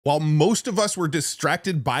While most of us were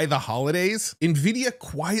distracted by the holidays, Nvidia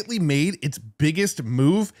quietly made its biggest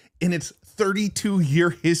move in its 32-year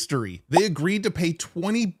history. They agreed to pay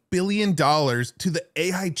 $20 billion to the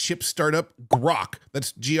AI chip startup Groq.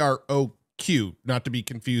 That's G-R-O-Q, not to be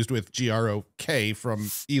confused with G-R-O-K from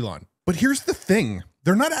Elon. But here's the thing.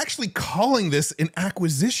 They're not actually calling this an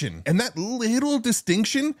acquisition, and that little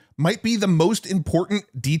distinction might be the most important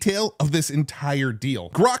detail of this entire deal.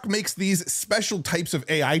 Groq makes these special types of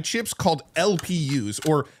AI chips called LPUs,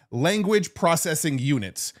 or language processing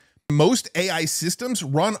units. Most AI systems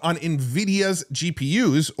run on Nvidia's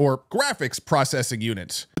GPUs, or graphics processing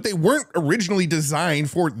units, but they weren't originally designed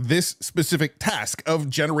for this specific task of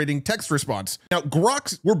generating text response. Now,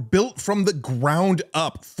 Groqs were built from the ground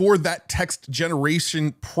up for that text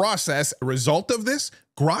generation process. A result of this,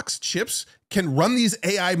 Groq's chips can run these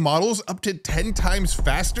AI models up to 10 times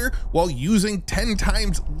faster while using 10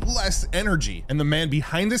 times less energy. And the man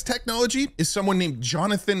behind this technology is someone named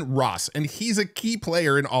Jonathan Ross, and he's a key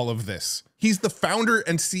player in all of this. He's the founder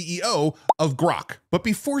and CEO of Groq. But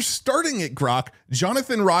before starting at Groq,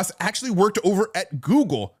 Jonathan Ross actually worked over at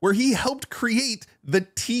Google, where he helped create the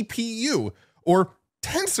TPU, or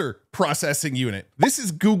Tensor Processing Unit. This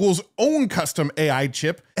is Google's own custom AI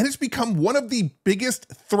chip, and it's become one of the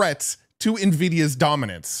biggest threats to Nvidia's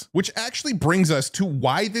dominance, which actually brings us to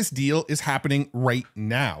why this deal is happening right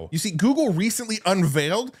now. You see, Google recently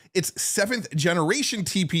unveiled its 7th generation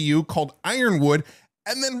TPU called Ironwood,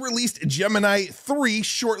 and then released Gemini 3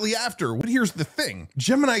 shortly after. But here's the thing.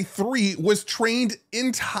 Gemini 3 was trained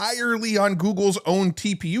entirely on Google's own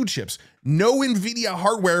TPU chips. No Nvidia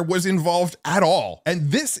hardware was involved at all.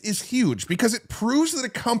 And this is huge because it proves that a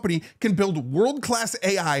company can build world-class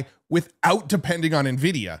AI without depending on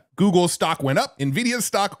Nvidia. Google's stock went up, Nvidia's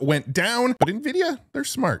stock went down, but Nvidia, they're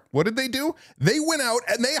smart. What did they do? They went out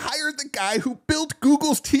and they hired the guy who built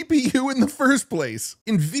Google's TPU in the first place.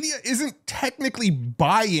 Nvidia isn't technically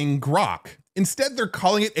buying Groq. Instead, they're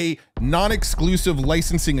calling it a non-exclusive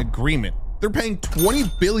licensing agreement. They're paying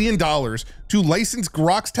 $20 billion to license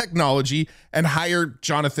Groq's technology and hire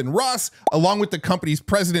Jonathan Ross, along with the company's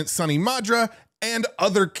president, Sunny Madra, and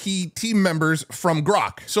other key team members from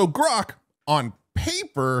Groq. So Groq, on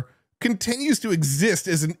paper, continues to exist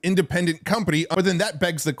as an independent company, but then that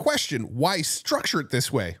begs the question, why structure it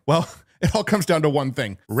this way? Well, it all comes down to one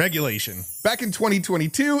thing: regulation. Back in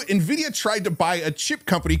 2022, Nvidia tried to buy a chip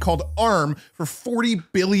company called ARM for $40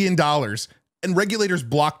 billion. And regulators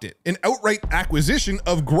blocked it. An outright acquisition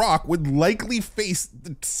of Groq would likely face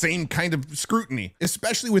the same kind of scrutiny,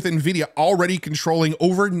 especially with Nvidia already controlling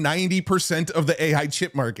over 90% of the AI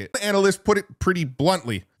chip market. Analysts put it pretty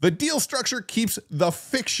bluntly: the deal structure keeps the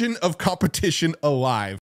fiction of competition alive.